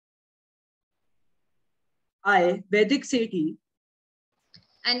I, Vedic Sethi,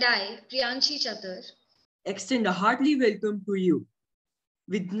 And I, Priyanshi Chatur, extend a hearty welcome to you.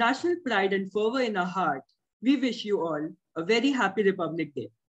 With national pride and fervor in our heart, we wish you all a very happy Republic Day.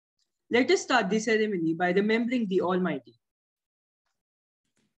 Let us start the ceremony by remembering the Almighty.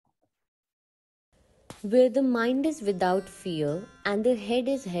 Where the mind is without fear and the head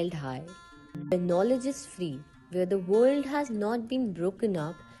is held high, where knowledge is free, where the world has not been broken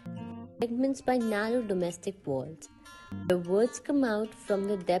up segments by narrow domestic walls, where words come out from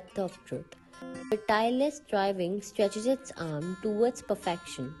the depth of truth, where tireless striving stretches its arm towards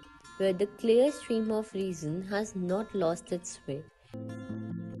perfection, where the clear stream of reason has not lost its way,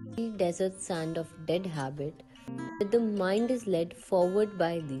 the desert sand of dead habit, where the mind is led forward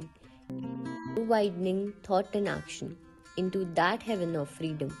by thee, widening thought and action into that heaven of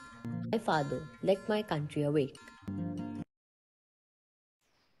freedom. My Father, let my country awake.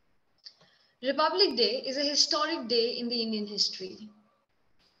 Republic Day is a historic day in the Indian history.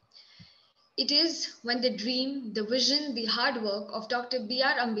 It is when the dream, the vision, the hard work of Dr.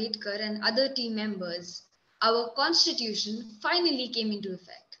 B.R. Ambedkar and other team members, our constitution finally came into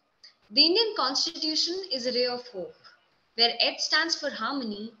effect. The Indian constitution is a ray of hope, where H stands for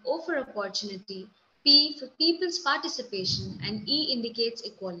harmony, O for opportunity, P for people's participation, and E indicates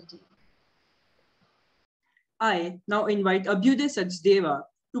equality. I now invite Abhyuday Sachdeva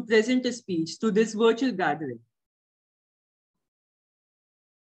to present a speech to this virtual gathering.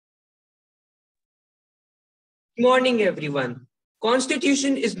 Good morning, everyone.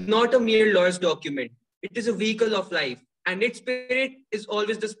 Constitution is not a mere law's document. It is a vehicle of life, and its spirit is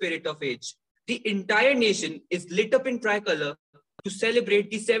always the spirit of age. The entire nation is lit up in tricolor to celebrate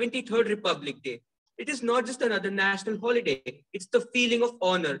the 73rd Republic Day. It is not just another national holiday. It's the feeling of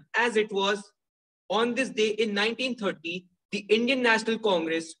honor, as it was on this day in 1930, the Indian National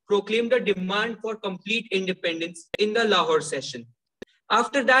Congress proclaimed a demand for complete independence in the Lahore session.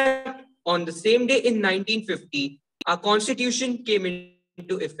 After that, on the same day in 1950, our constitution came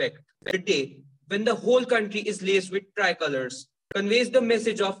into effect. The day when the whole country is laced with tricolors conveys the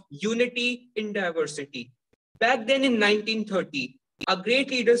message of unity in diversity. Back then in 1930, a great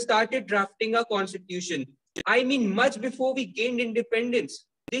leader started drafting a constitution. I mean, much before we gained independence.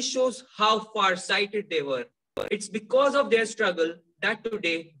 This shows how far-sighted they were. It's because of their struggle that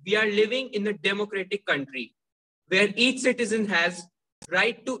today we are living in a democratic country where each citizen has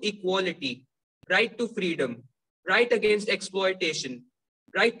right to equality, right to freedom, right against exploitation,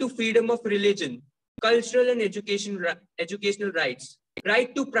 right to freedom of religion, cultural and educational rights,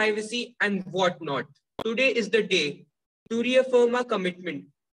 right to privacy and whatnot. Today is the day to reaffirm our commitment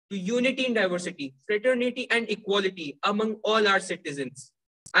to unity in diversity, fraternity and equality among all our citizens.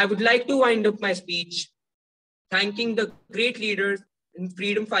 I would like to wind up my speech thanking the great leaders and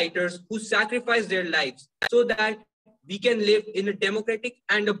freedom fighters who sacrificed their lives so that we can live in a democratic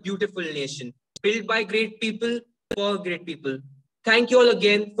and a beautiful nation built by great people for great people. Thank you all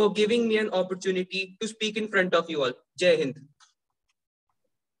again for giving me an opportunity to speak in front of you all. Jai Hind.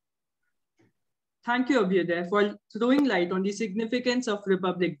 Thank you, Abhyuday, for throwing light on the significance of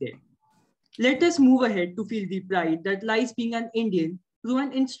Republic Day. Let us move ahead to feel the pride that lies being an Indian through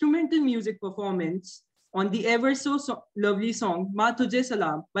an instrumental music performance on the ever so lovely song Ma Tujhe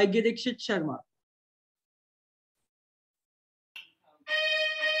Salam by Girikshit Sharma.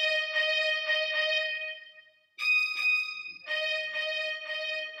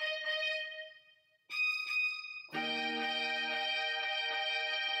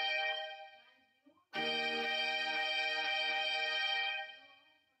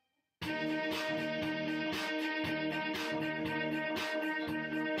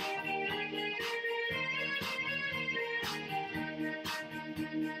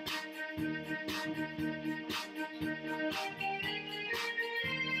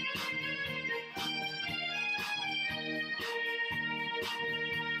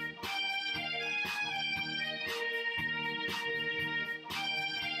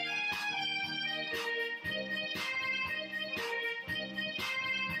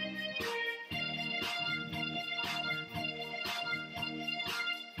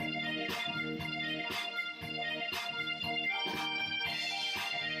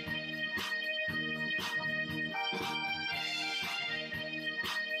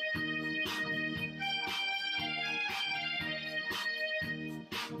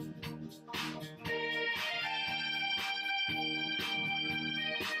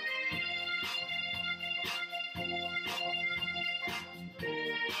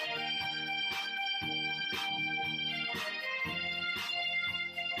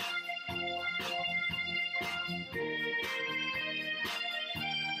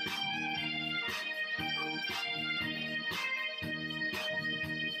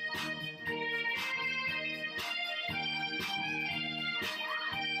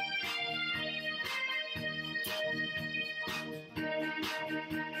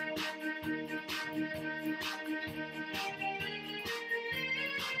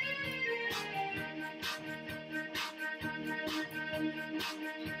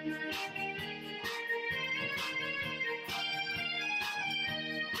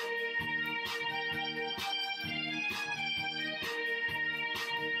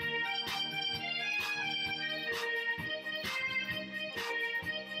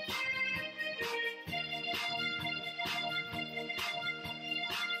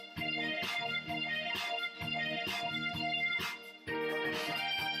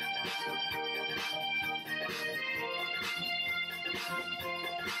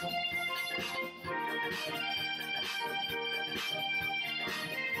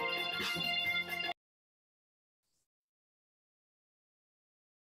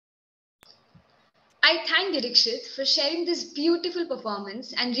 I thank Dirikshit for sharing this beautiful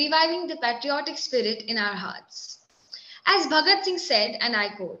performance and reviving the patriotic spirit in our hearts. As Bhagat Singh said, and I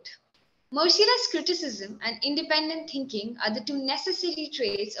quote, "Merciless criticism and independent thinking are the two necessary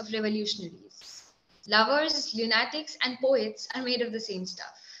traits of revolutionaries. Lovers, lunatics, and poets are made of the same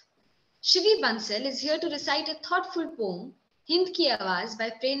stuff." Shivi Bansal is here to recite a thoughtful poem, Hind Ki Awaaz by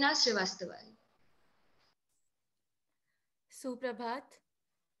Prerna Srivastawa. सुप्रभात।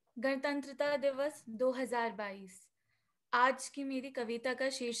 गणतंत्रता दिवस 2022। आज की मेरी कविता का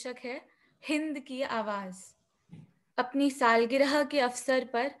शीर्षक है हिंद की आवाज। अपनी सालगिरह के अवसर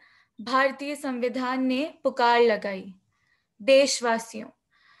पर भारतीय संविधान ने पुकार लगाई, देशवासियों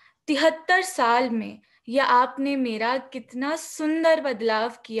 73 साल में यह आपने मेरा कितना सुंदर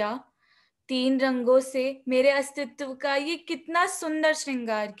बदलाव किया, 3 रंगों से मेरे अस्तित्व का ये कितना सुंदर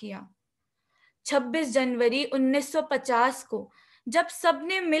श्रृंगार किया। 26 जनवरी 1950 को जब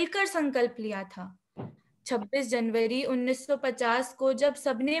सबने मिलकर संकल्प लिया था, 26 जनवरी 1950 को जब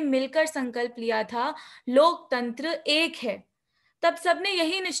सबने मिलकर संकल्प लिया था लोकतंत्र एक है, तब सबने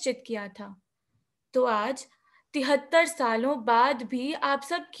यही निश्चित किया था। तो आज 73 सालों बाद भी आप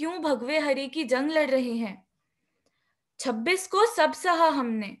सब क्यों भगवे हरि की जंग लड़ रहे हैं? 26 को सब सहा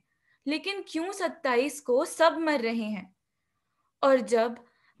हमने, लेकिन क्यों 27 को सब मर रहे हैं? और जब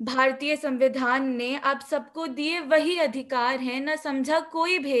भारतीय संविधान ने आप सबको दिए वही अधिकार हैं, न समझा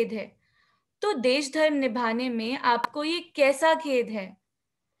कोई भेद है, तो देश धर्म निभाने में आपको ये कैसा खेद है?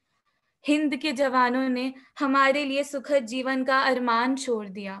 हिंद के जवानों ने हमारे लिए सुखद जीवन का अरमान छोड़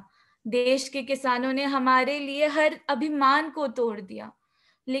दिया, देश के किसानों ने हमारे लिए हर अभिमान को तोड़ दिया,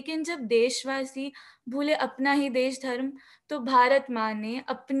 लेकिन जब देशवासी भूले अपना ही देश धर्म, तो भारत माँ ने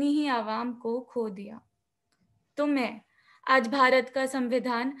अपनी ही आवाम को खो दिया। तो मैं आज भारत का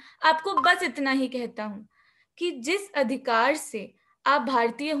संविधान आपको बस इतना ही कहता हूं कि जिस अधिकार से आप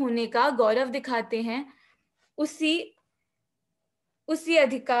भारतीय होने का गौरव दिखाते हैं, उसी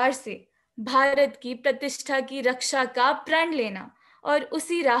अधिकार से भारत की प्रतिष्ठा की रक्षा का प्रण लेना और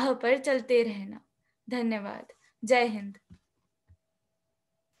उसी राह पर चलते रहना। धन्यवाद। जय Hind.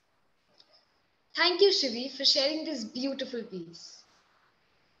 Thank you, Shivi, for sharing this beautiful piece.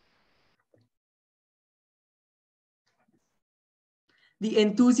 The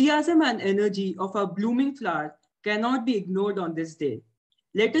enthusiasm and energy of a blooming flower cannot be ignored on this day.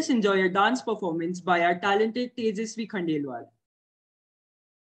 Let us enjoy a dance performance by our talented Tejasvi Khandelwal.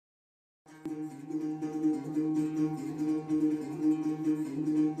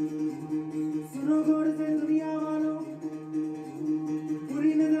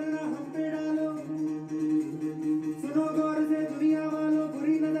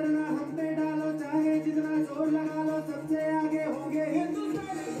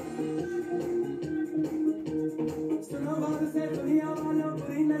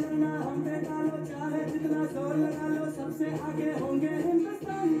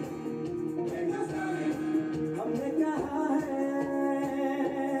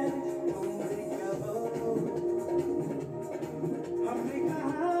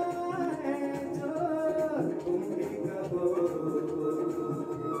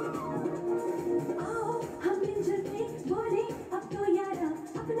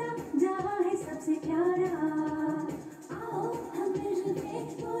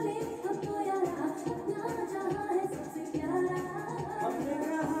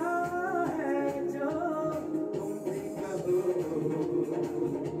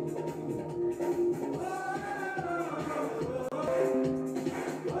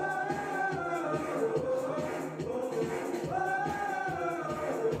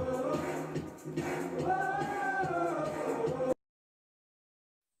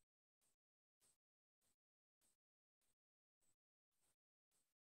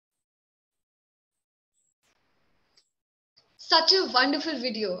 Such a wonderful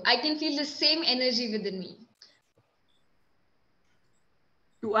video. I can feel the same energy within me.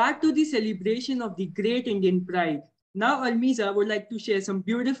 To add to the celebration of the great Indian pride, now Almiza would like to share some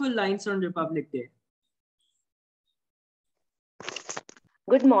beautiful lines on Republic Day.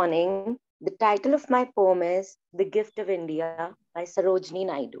 Good morning. The title of my poem is The Gift of India by Sarojini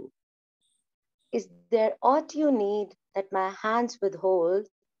Naidu. Is there aught you need that my hands withhold?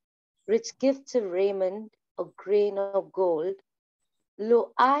 Rich gifts of raiment, a grain of gold.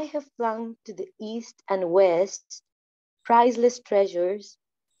 Lo, I have flung to the east and west priceless treasures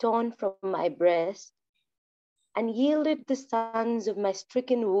torn from my breast, and yielded the sons of my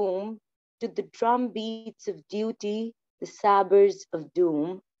stricken womb to the drum beats of duty, the sabres of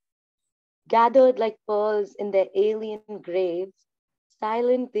doom. Gathered like pearls in their alien graves,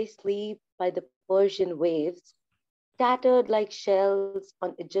 silent they sleep by the Persian waves, tattered like shells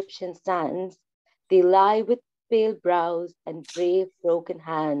on Egyptian sands, they lie with pale brows and brave broken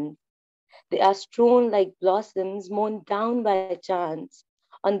hands. They are strewn like blossoms mown down by chance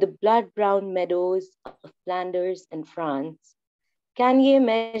on the blood-brown meadows of Flanders and France. Can ye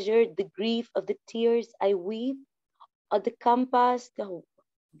measure the grief of the tears I weep, or the compass, the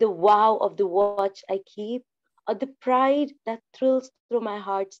vow of the watch I keep, or the pride that thrills through my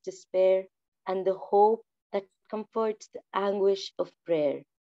heart's despair, and the hope that comforts the anguish of prayer?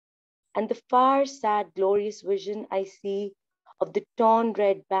 And the far, sad, glorious vision I see of the torn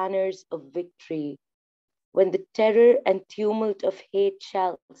red banners of victory, when the terror and tumult of hate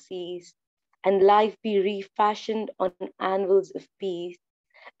shall cease, and life be refashioned on anvils of peace,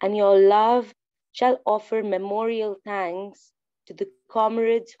 and your love shall offer memorial thanks to the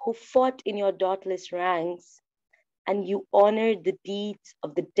comrades who fought in your dauntless ranks, and you honored the deeds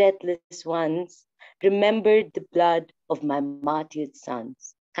of the deathless ones, remembered the blood of my martyred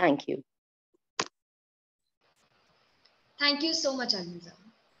sons. Thank you. Thank you so much, Aliza.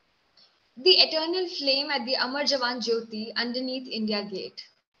 The eternal flame at the Amar Jawan Jyoti underneath India Gate,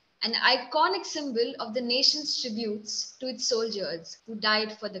 an iconic symbol of the nation's tributes to its soldiers who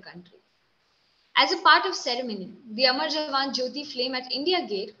died for the country. As a part of ceremony, the Amar Jawan Jyoti flame at India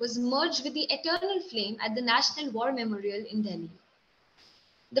Gate was merged with the eternal flame at the National War Memorial in Delhi.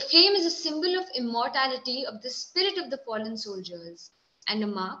 The flame is a symbol of immortality of the spirit of the fallen soldiers and a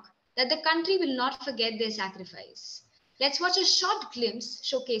mark that the country will not forget their sacrifice. Let's watch a short glimpse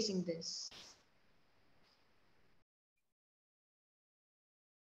showcasing this.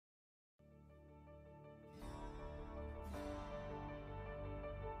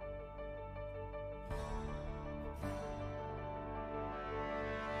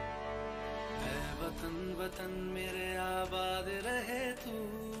 वतन वतन मेरे आबाद रहे तू,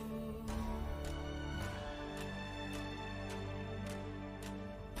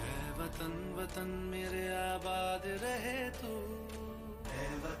 वतन वतन मेरे आबाद रहे तू,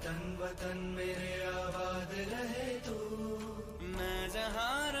 वतन वतन मेरे आबाद रहे तू, मैं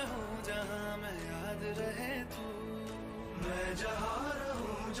जहाँ रहूं जहाँ मैं याद रहे तू, मैं जहाँ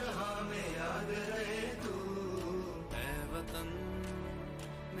रहूं जहाँ मैं याद रहे तू, वतन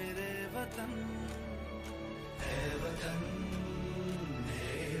मेरे वतन, वतन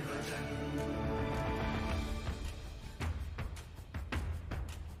मेरे वतन।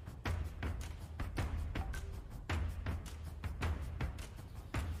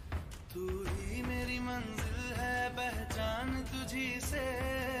 तू ही मेरी मंजिल है पहचान तुझी से,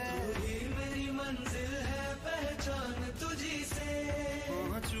 तू ही मेरी मंजिल है पहचान तुझी से,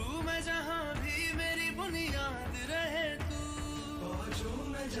 पहुंचू मैं जहाँ भी मेरी बुनियाद रहे तू, पहुंचू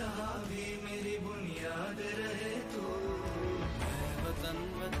मैं जहाँ भी मेरी बुनियाद रहे तू, वतन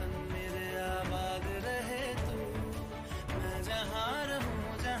वतन मेरे आबाद रहे तू, मैं जहाँ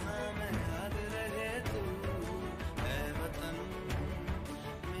रहूं जहाँ मैं याद रहे तू, वतन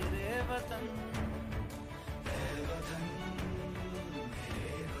मेरे वतन, वतन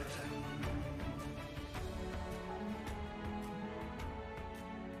मेरे वतन।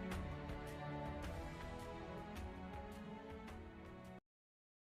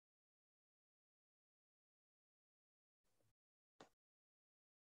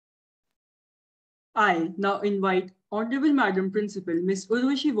 I now invite Honorable Madam Principal, Ms.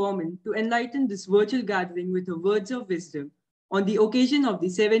 Urvashi Warman, to enlighten this virtual gathering with her words of wisdom on the occasion of the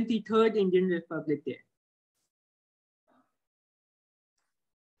 73rd Indian Republic Day.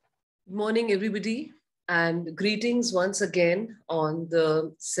 Good morning, everybody, and greetings once again on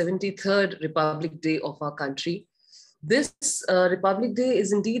the 73rd Republic Day of our country. This Republic Day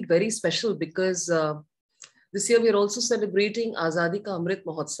is indeed very special because this year we are also celebrating Azadi Ka Amrit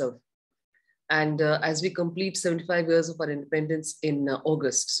Mahotsav. And as we complete 75 years of our independence in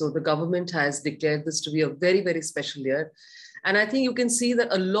August. So the government has declared this to be a very, very special year. And I think you can see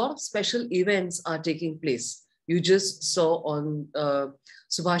that a lot of special events are taking place. You just saw on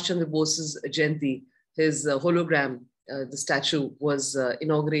Subhash Chandra Bose's Jayanti, his hologram, the statue was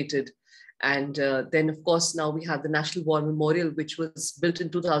inaugurated. And then, of course, now we have the National War Memorial, which was built in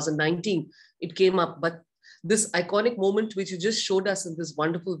 2019. It came up, but this iconic moment, which you just showed us in this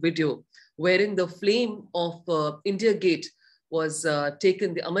wonderful video, wherein the flame of India Gate was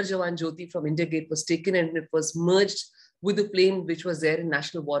taken, the Amar Jawan Jyoti from India Gate was taken and it was merged with the flame which was there in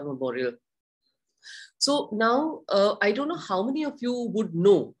National War Memorial. So now, I don't know how many of you would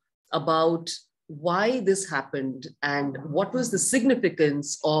know about why this happened and what was the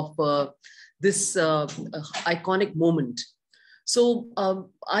significance of this iconic moment. So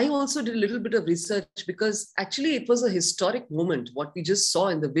I also did a little bit of research because actually it was a historic moment. What we just saw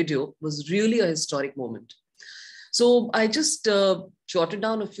in the video was really a historic moment. So I just jotted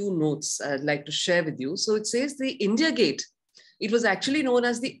down a few notes I'd like to share with you. So it says the India Gate, it was actually known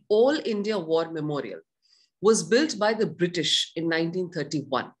as the All India War Memorial, was built by the British in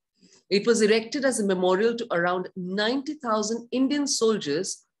 1931. It was erected as a memorial to around 90,000 Indian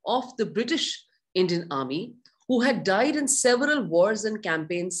soldiers of the British Indian Army who had died in several wars and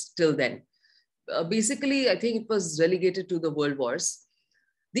campaigns till then. Basically, I think it was relegated to the world wars.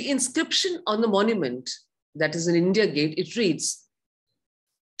 The inscription on the monument, that is in India Gate, it reads,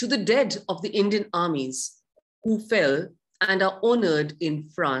 "To the dead of the Indian armies who fell and are honored in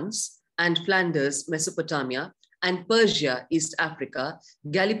France and Flanders, Mesopotamia, and Persia, East Africa,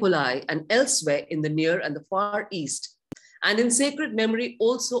 Gallipoli, and elsewhere in the near and the far east, and in sacred memory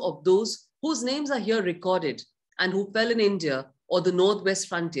also of those whose names are here recorded and who fell in India or the Northwest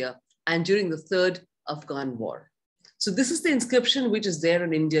frontier and during the Third Afghan War." So this is the inscription which is there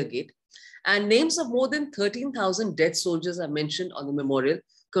on India Gate. And names of more than 13,000 dead soldiers are mentioned on the memorial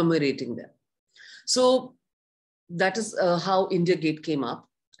commemorating them. So that is how India Gate came up.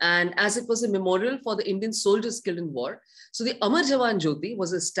 And as it was a memorial for the Indian soldiers killed in war, so the Amar Jawan Jyoti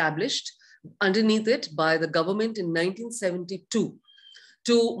was established underneath it by the government in 1972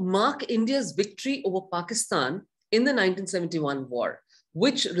 to mark India's victory over Pakistan in the 1971 war,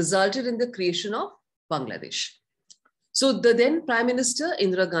 which resulted in the creation of Bangladesh. So the then Prime Minister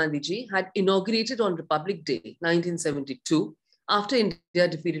Indira Gandhi ji had inaugurated on Republic Day 1972 after India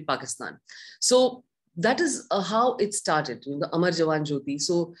defeated Pakistan. So that is how it started, the Amar Jawan Jyoti.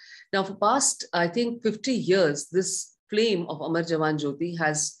 So now for past, I think 50 years, this flame of Amar Jawan Jyoti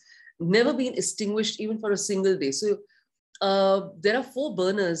has never been extinguished even for a single day. So there are 4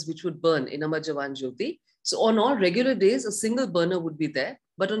 burners which would burn in Amar Jawan Jyoti. So on all regular days, a single burner would be there.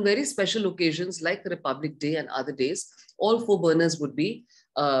 But on very special occasions like Republic Day and other days, all 4 burners would be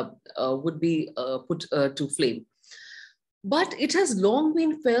put to flame. But it has long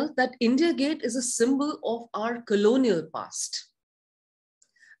been felt that India Gate is a symbol of our colonial past.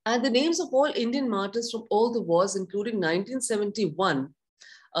 And the names of all Indian martyrs from all the wars, including 1971,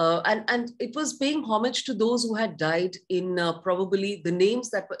 and it was paying homage to those who had died in probably the names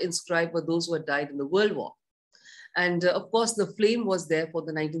that were inscribed were those who had died in the World War. And of course, the flame was there for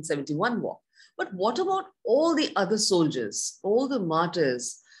the 1971 war. But what about all the other soldiers, all the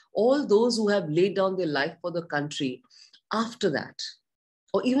martyrs, all those who have laid down their life for the country after that,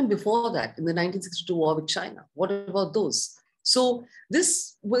 or even before that, in the 1962 war with China? What about those? So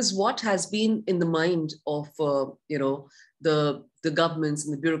this was what has been in the mind of, the governments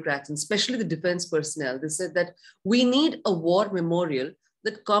and the bureaucrats, and especially the defense personnel. They said that we need a war memorial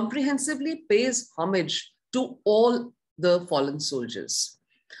that comprehensively pays homage to all the fallen soldiers.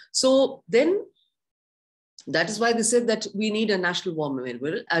 So then that is why they said that we need a national war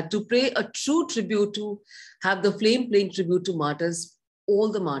memorial to pay a true tribute, to have the flame paying tribute to martyrs,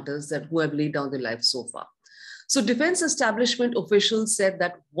 all the martyrs who have laid down their lives so far. So defense establishment officials said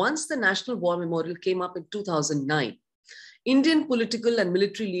that once the National War Memorial came up in 2009, Indian political and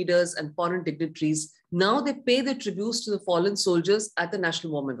military leaders and foreign dignitaries, now they pay their tributes to the fallen soldiers at the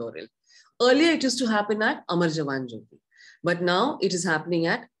National War Memorial. Earlier, it used to happen at Amar Jawan Jyoti, but now it is happening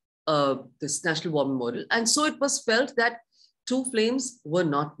at this National War Memorial. And so it was felt that 2 flames were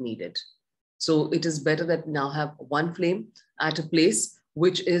not needed. So it is better that we now have 1 flame at a place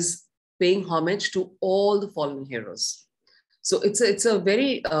which is paying homage to all the fallen heroes. So it's a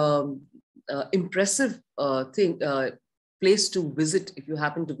very impressive place to visit if you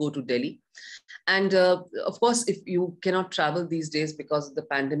happen to go to Delhi. And of course, if you cannot travel these days because of the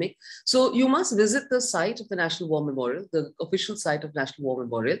pandemic, so you must visit the site of the National War Memorial, the official site of National War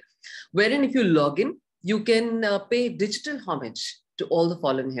Memorial, wherein if you log in, you can pay digital homage to all the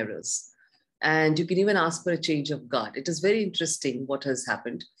fallen heroes. And you can even ask for a change of guard. It is very interesting what has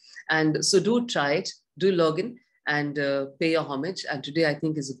happened. And so do try it, do log in and pay your homage. And today I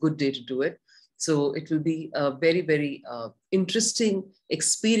think is a good day to do it. So it will be a very, very interesting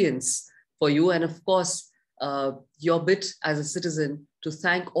experience for you. And of course, your bit as a citizen to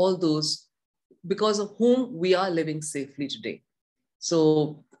thank all those because of whom we are living safely today.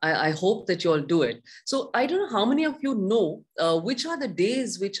 So I hope that you all do it. So I don't know how many of you know which are the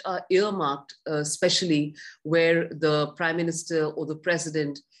days which are earmarked, especially where the Prime Minister or the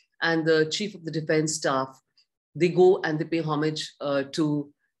President and the Chief of the Defense Staff, they go and they pay homage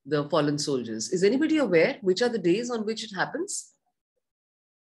to the fallen soldiers. Is anybody aware which are the days on which it happens?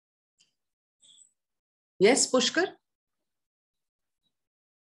 Yes, Pushkar?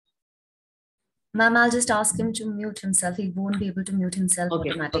 Ma'am, I'll just ask him to mute himself. He won't be able to mute himself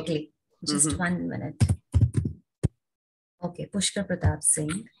Okay, automatically. okay. Just 1 minute. Okay, Pushkar Pratap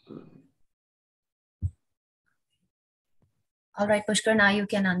Singh. All right, Pushkar, now you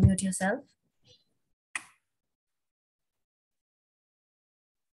can unmute yourself.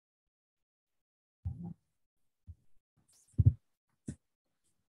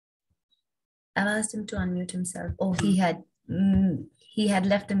 I've asked him to unmute himself. Oh, he had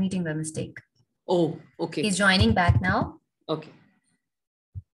left the meeting by mistake. Oh, okay. He's joining back now. Okay.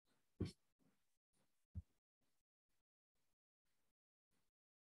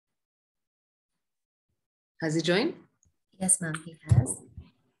 Has he joined? Yes, ma'am, he has.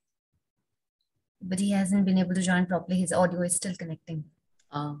 But he hasn't been able to join properly. His audio is still connecting.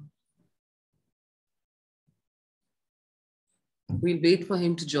 We'll wait for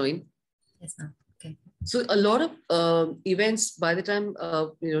him to join. Yes, ma'am. Okay. So a lot of events by the time,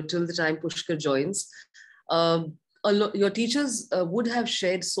 till the time Pushkar joins, your teachers would have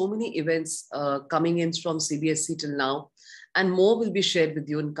shared so many events coming in from CBSE till now, and more will be shared with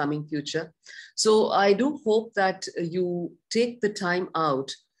you in coming future. So I do hope that you take the time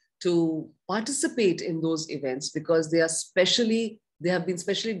out to participate in those events, because they have been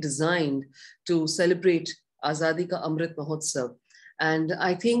specially designed to celebrate Azadi Ka Amrit Mahotsav. And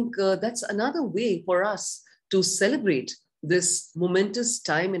I think that's another way for us to celebrate this momentous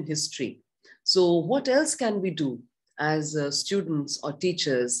time in history. So what else can we do as students or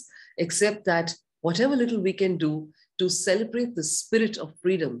teachers, except that whatever little we can do to celebrate the spirit of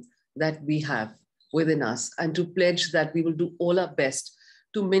freedom that we have within us, and to pledge that we will do all our best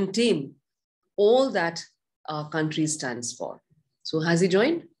to maintain all that our country stands for. So has he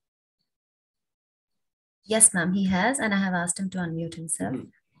joined? Yes, ma'am, he has, and I have asked him to unmute himself.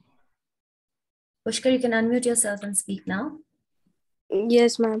 Pushkar, you can unmute yourself and speak now.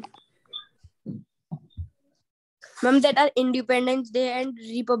 Yes, ma'am. Ma'am, that are Independence Day and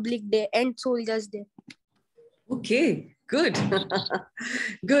Republic Day and Soldiers Day. Okay, good.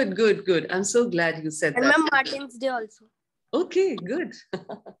 Good. I'm so glad you said and that. And ma'am, Martin's Day also. Okay, good.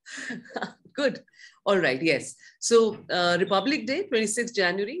 Good. All right, yes. So Republic Day, 26th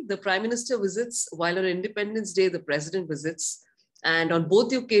January, the Prime Minister visits, while on Independence Day, the President visits. And on both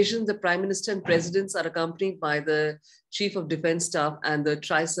the occasions, the Prime Minister and Presidents are accompanied by the Chief of Defense Staff and the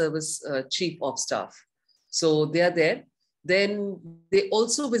Tri-Service Chief of Staff. So they are there. Then they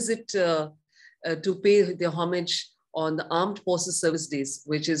also visit to pay their homage on the Armed Forces Service Days,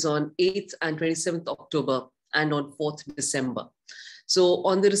 which is on 8th and 27th October and on 4th December. So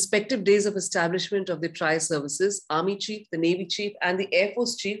on the respective days of establishment of the tri-services, Army Chief, the Navy Chief, and the Air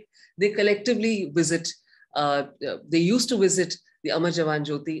Force Chief, they collectively visit, they used to visit the Amar Jawan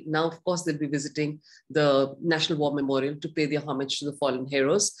Jyoti. Now, of course, they'll be visiting the National War Memorial to pay their homage to the fallen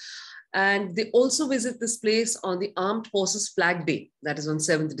heroes. And they also visit this place on the Armed Forces Flag Day, that is on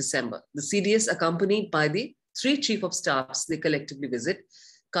 7th December. The CDS, accompanied by the 3 Chief of Staffs, they collectively visit.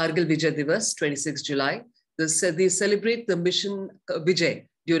 Kargil Vijay Divas, 26 July. They celebrate the mission Vijay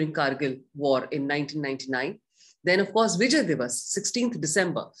during Kargil War in 1999. Then, of course, Vijay Divas, 16th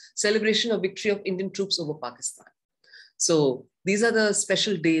December, celebration of victory of Indian troops over Pakistan. So these are the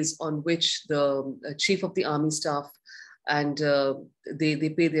special days on which the Chief of the Army Staff and they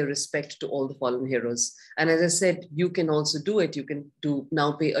pay their respect to all the fallen heroes. And as I said, you can also do it. You can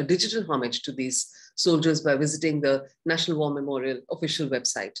now pay a digital homage to these soldiers by visiting the National War Memorial official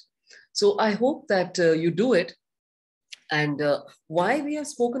website. So I hope that you do it. And why we have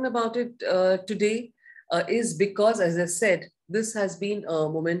spoken about it today is because, as I said, this has been a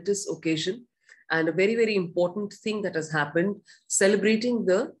momentous occasion and a very, very important thing that has happened, celebrating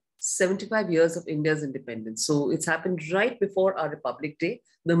the 75 years of India's independence. So it's happened right before our Republic Day,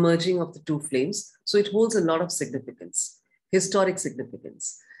 the merging of the two flames. So it holds a lot of significance, historic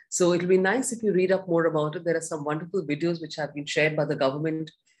significance. So it'll be nice if you read up more about it. There are some wonderful videos which have been shared by the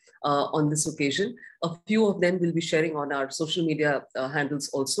government on this occasion. A few of them will be sharing on our social media handles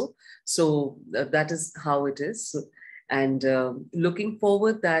also. So that is how it is. And looking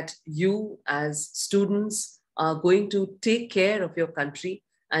forward that you as students are going to take care of your country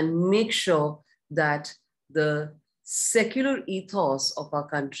and make sure that the secular ethos of our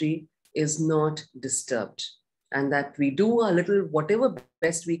country is not disturbed, and that we do a little, whatever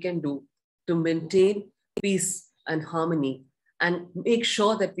best we can do to maintain peace and harmony and make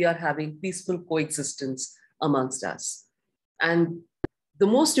sure that we are having peaceful coexistence amongst us. And the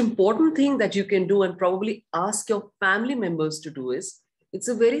most important thing that you can do and probably ask your family members to do is, it's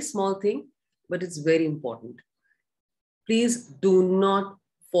a very small thing, but it's very important. Please do not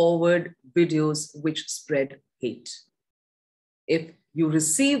forward videos which spread hate. If you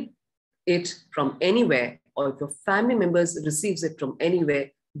receive it from anywhere, or if your family members receives it from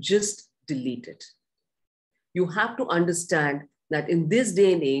anywhere, just delete it. You have to understand that in this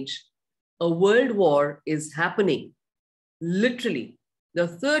day and age, a world war is happening. Literally, the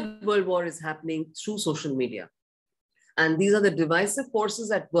third world war is happening through social media. And these are the divisive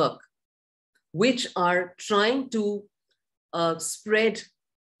forces at work, which are trying to spread,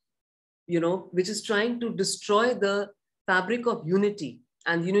 which is trying to destroy the fabric of unity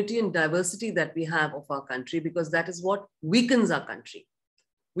and diversity that we have of our country, because that is what weakens our country.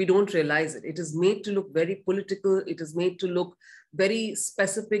 We don't realize it. It is made to look very political. It is made to look very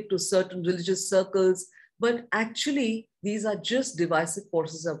specific to certain religious circles. But actually, these are just divisive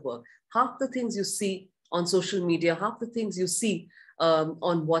forces at work. Half the things you see on social media, half the things you see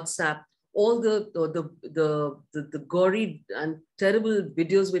on WhatsApp, all the gory and terrible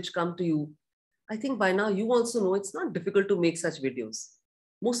videos which come to you, I think by now you also know it's not difficult to make such videos.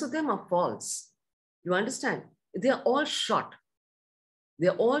 Most of them are false. You understand? They are all shot.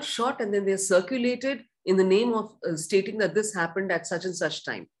 They're all shot and then they're circulated in the name of stating that this happened at such and such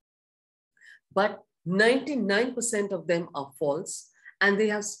time. But 99% of them are false, and they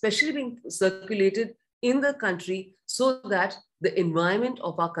have specially been circulated in the country so that the environment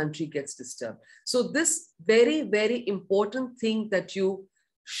of our country gets disturbed. So this very, very important thing that you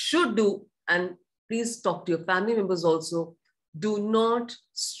should do, and please talk to your family members also, do not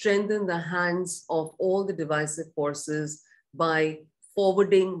strengthen the hands of all the divisive forces by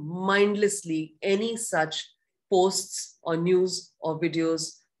forwarding mindlessly any such posts or news or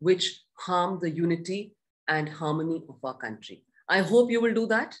videos which harm the unity and harmony of our country. I hope you will do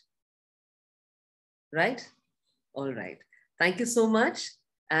that. Right? All right. Thank you so much.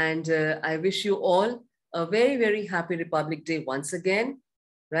 And I wish you all a very, very happy Republic Day once again.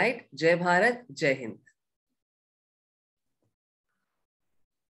 Right? Jai Bharat, Jai Hind.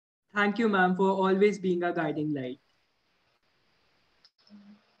 Thank you, ma'am, for always being a guiding light.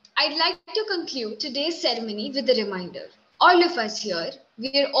 I'd like to conclude today's ceremony with a reminder. All of us here, we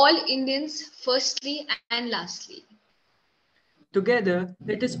are all Indians firstly and lastly. Together,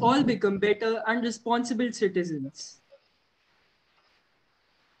 let us all become better and responsible citizens.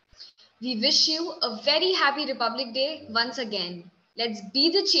 We wish you a very happy Republic Day once again. Let's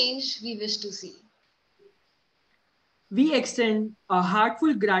be the change we wish to see. We extend a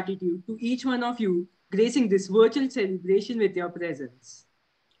heartfelt gratitude to each one of you gracing this virtual celebration with your presence.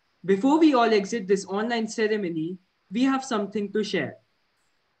 Before we all exit this online ceremony, we have something to share.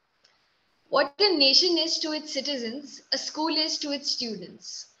 What a nation is to its citizens, a school is to its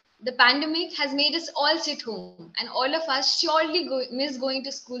students. The pandemic has made us all sit home, and all of us surely miss going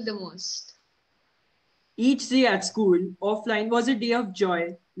to school the most. Each day at school, offline, was a day of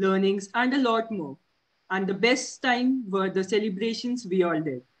joy, learnings, and a lot more. And the best time were the celebrations we all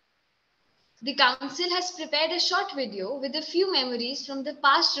did. The Council has prepared a short video with a few memories from the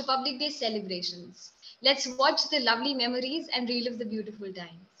past Republic Day celebrations. Let's watch the lovely memories and relive the beautiful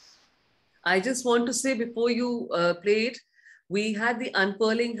times. I just want to say before you play it, we had the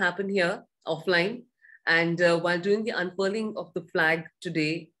unfurling happen here offline. And while doing the unfurling of the flag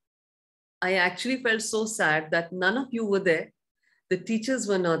today, I actually felt so sad that none of you were there. The teachers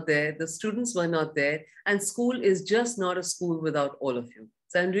were not there. The students were not there. And school is just not a school without all of you.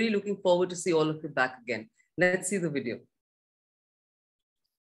 So I'm really looking forward to see all of you back again. Let's see the video.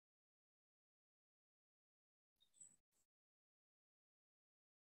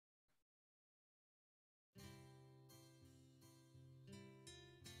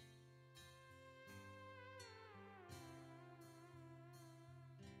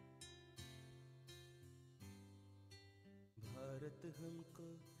 Bharat हमको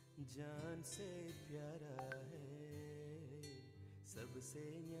जान से प्यारा है, सबसे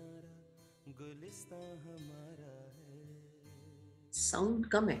न्यारा गुलिस्तां हमारा है। Sound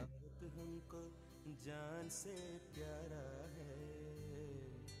कम है। भारत हमको जान से प्यारा है,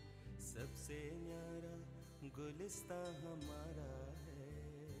 सबसे न्यारा गुलिस्तां हमारा है।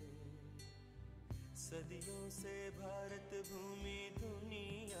 सदियों से भारत भूमि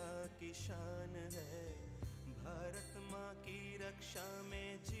दुनिया की शान है। भारत माँ की रक्षा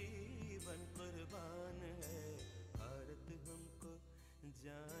में जीवन कुर्बान है। भारत हमको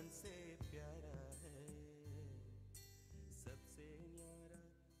जान से प्यारा है, सबसे न्यारा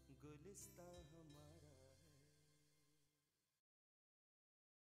गुलिस्तां हमारा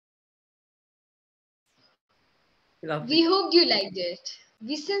है। We hope you liked it.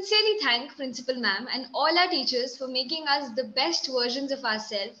 We sincerely thank Principal Ma'am and all our teachers for making us the best versions of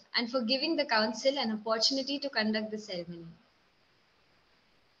ourselves and for giving the Council an opportunity to conduct the ceremony.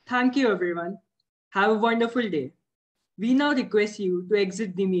 Thank you, everyone. Have a wonderful day. We now request you to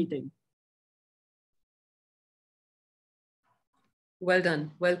exit the meeting. Well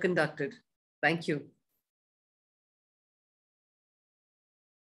done. Well conducted. Thank you.